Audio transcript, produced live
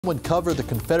Would cover the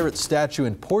Confederate statue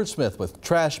in Portsmouth with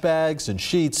trash bags and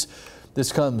sheets.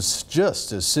 This comes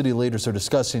just as city leaders are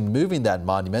discussing moving that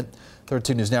monument.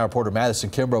 13 News Now reporter Madison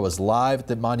Kimbrough is live at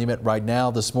the monument right now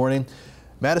this morning.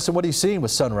 Madison, what are you seeing with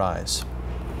sunrise?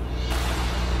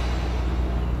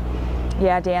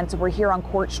 Yeah, Dan, so we're here on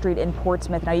Court Street in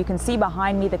Portsmouth. Now you can see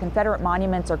behind me the Confederate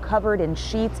monuments are covered in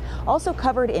sheets, also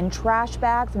covered in trash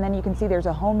bags. And then you can see there's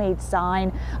a homemade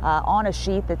sign on a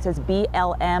sheet that says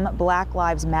BLM, Black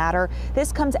Lives Matter.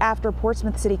 This comes after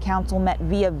Portsmouth City Council met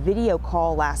via video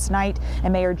call last night,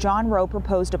 and Mayor John Rowe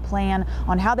proposed a plan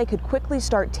on how they could quickly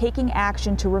start taking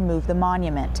action to remove the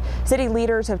monument. City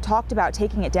leaders have talked about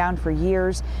taking it down for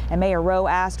years, and Mayor Rowe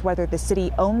asked whether the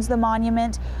city owns the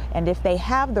monument and if they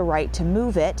have the right to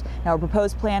move it. Now, a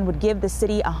proposed plan would give the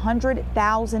city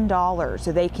 $100,000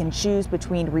 so they can choose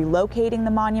between relocating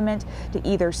the monument to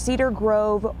either Cedar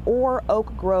Grove or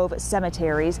Oak Grove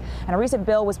cemeteries. And a recent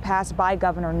bill was passed by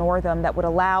Governor Northam that would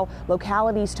allow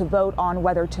localities to vote on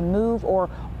whether to move or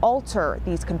alter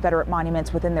these Confederate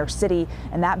monuments within their city.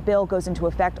 And that bill goes into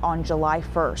effect on July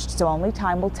 1st. So only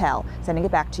time will tell. Sending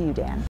it back to you, Dan.